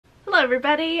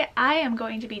everybody, I am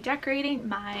going to be decorating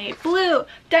my blue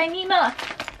Dyneema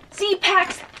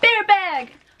Z-Packs bear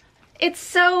bag. It's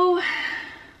so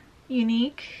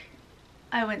unique.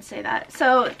 I wouldn't say that.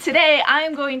 So today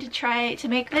I'm going to try to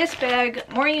make this bag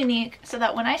more unique so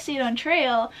that when I see it on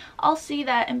trail, I'll see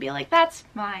that and be like, that's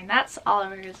mine, that's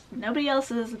Oliver's, nobody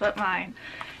else's but mine.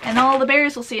 And all the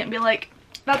bears will see it and be like,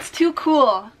 that's too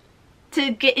cool to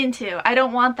get into. I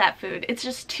don't want that food. It's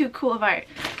just too cool of art.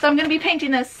 So I'm gonna be painting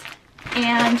this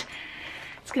and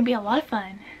it's gonna be a lot of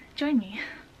fun. Join me.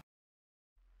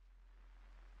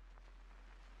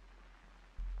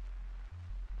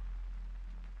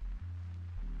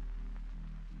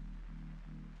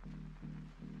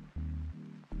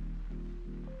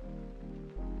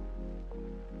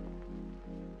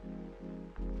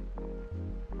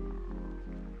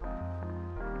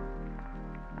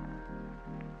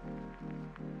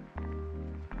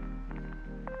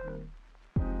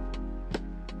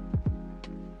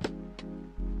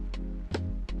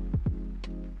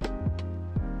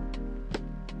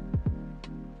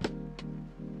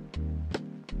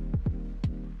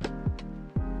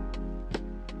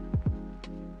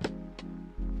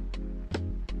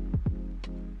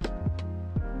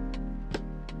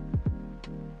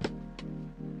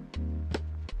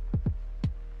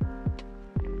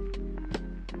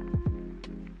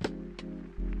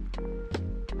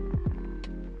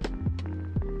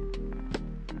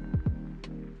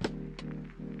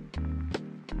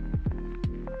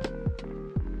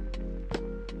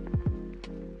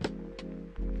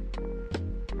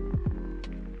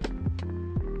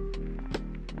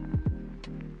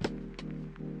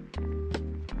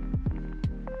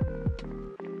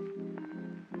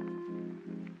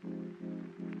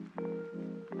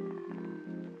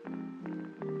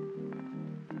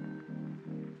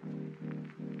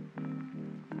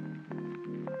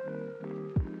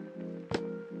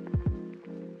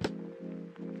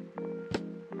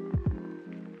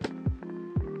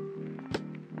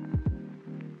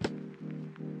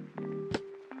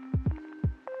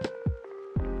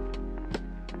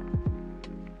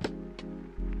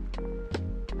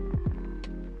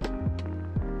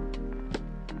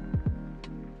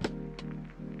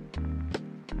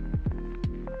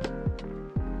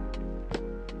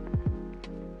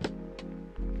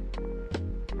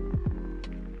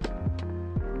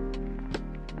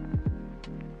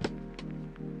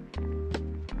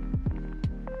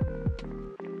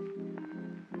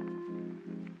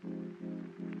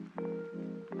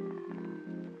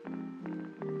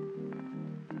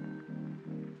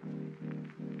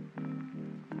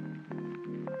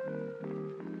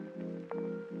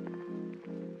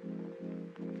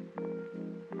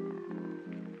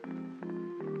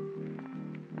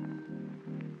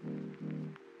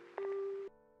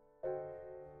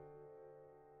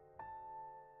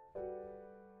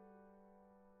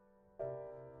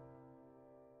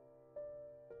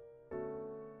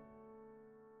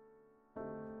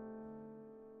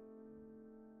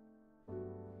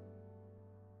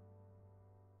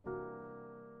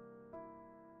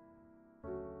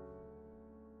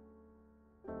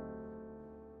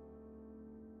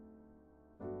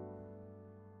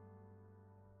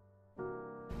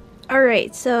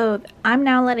 Alright, so I'm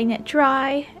now letting it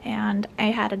dry, and I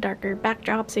had a darker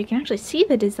backdrop so you can actually see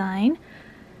the design.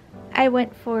 I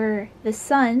went for the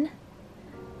sun,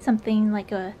 something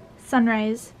like a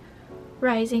sunrise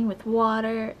rising with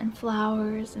water and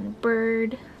flowers and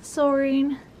bird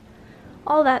soaring.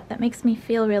 All that makes me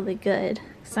feel really good.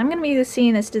 So I'm going to be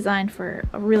seeing this design for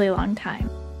a really long time.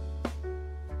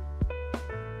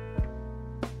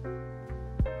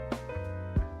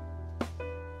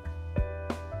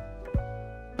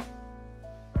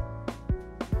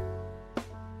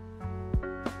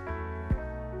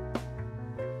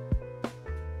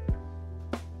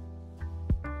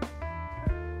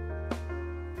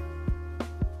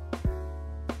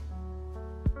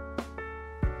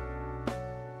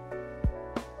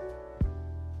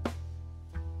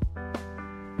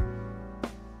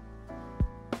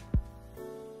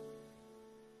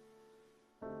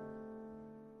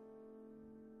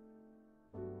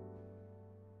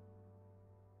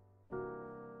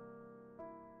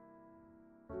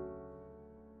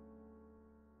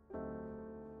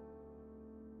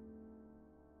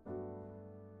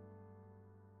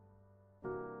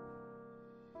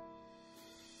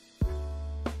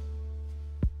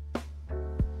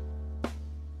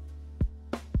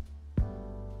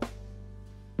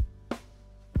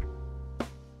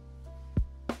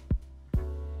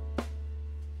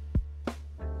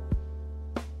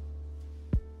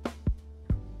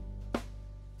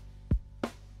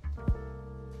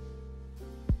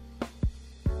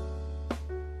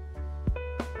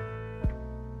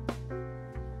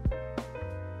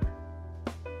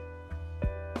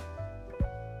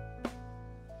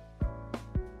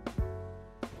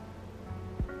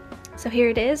 So here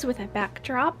it is with a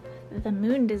backdrop, the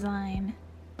moon design.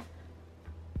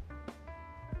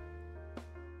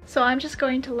 So I'm just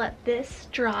going to let this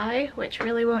dry, which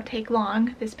really won't take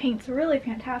long. This paint's really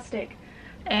fantastic.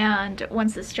 And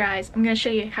once this dries, I'm going to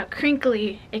show you how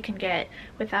crinkly it can get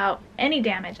without any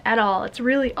damage at all. It's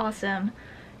really awesome.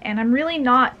 And I'm really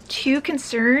not too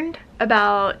concerned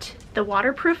about the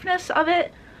waterproofness of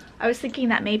it. I was thinking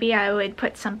that maybe I would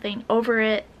put something over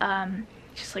it,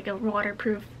 just like a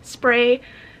waterproof spray.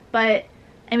 But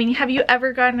I mean, have you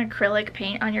ever gotten acrylic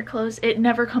paint on your clothes? It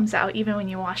never comes out even when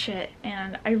you wash it.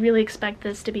 And I really expect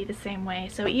this to be the same way.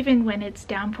 So even when it's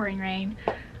downpouring rain,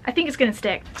 I think it's going to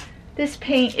stick. This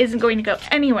paint isn't going to go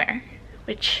anywhere,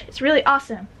 which is really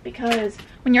awesome because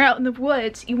when you're out in the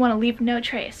woods, you want to leave no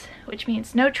trace, which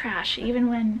means no trash, even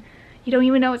when you don't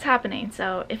even know what's happening.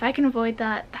 So if I can avoid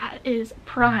that, that is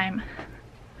prime.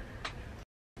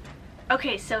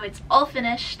 Okay, so it's all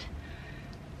finished.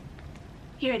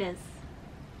 Here it is.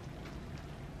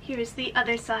 Here's the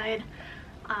other side.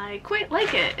 I quite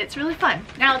like it. It's really fun.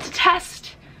 Now to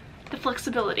test the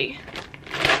flexibility,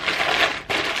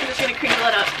 I'm just gonna crinkle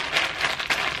it up.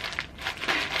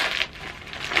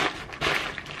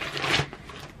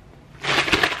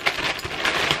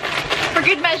 For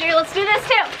good measure, let's do this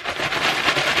too.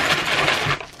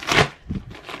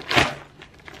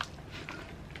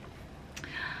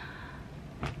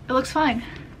 It looks fine.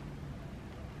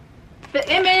 The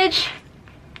image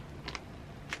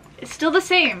is still the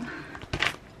same.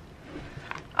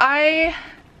 I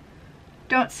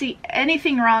don't see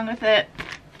anything wrong with it.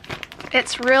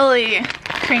 It's really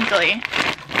crinkly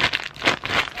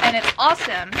and it's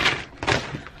awesome.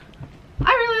 I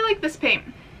really like this paint.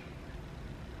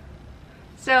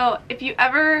 So if you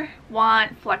ever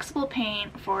want flexible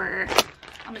paint for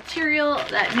a material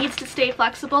that needs to stay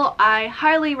flexible, I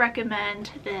highly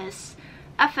recommend this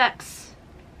FX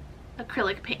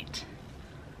acrylic paint.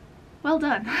 Well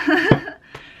done.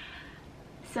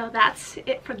 So that's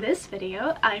it for this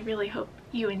video. I really hope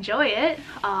you enjoy it.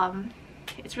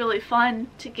 It's really fun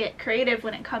to get creative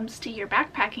when it comes to your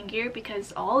backpacking gear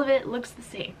because all of it looks the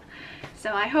same.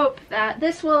 So I hope that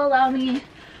this will allow me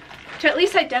to at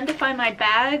least identify my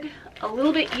bag a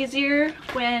little bit easier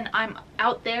when I'm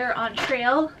out there on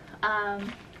trail. I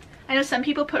know some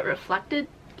people put reflective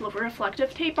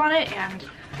tape on it, and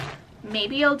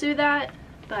maybe I'll do that,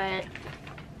 but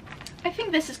I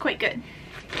think this is quite good.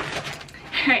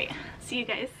 Alright, see you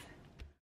guys.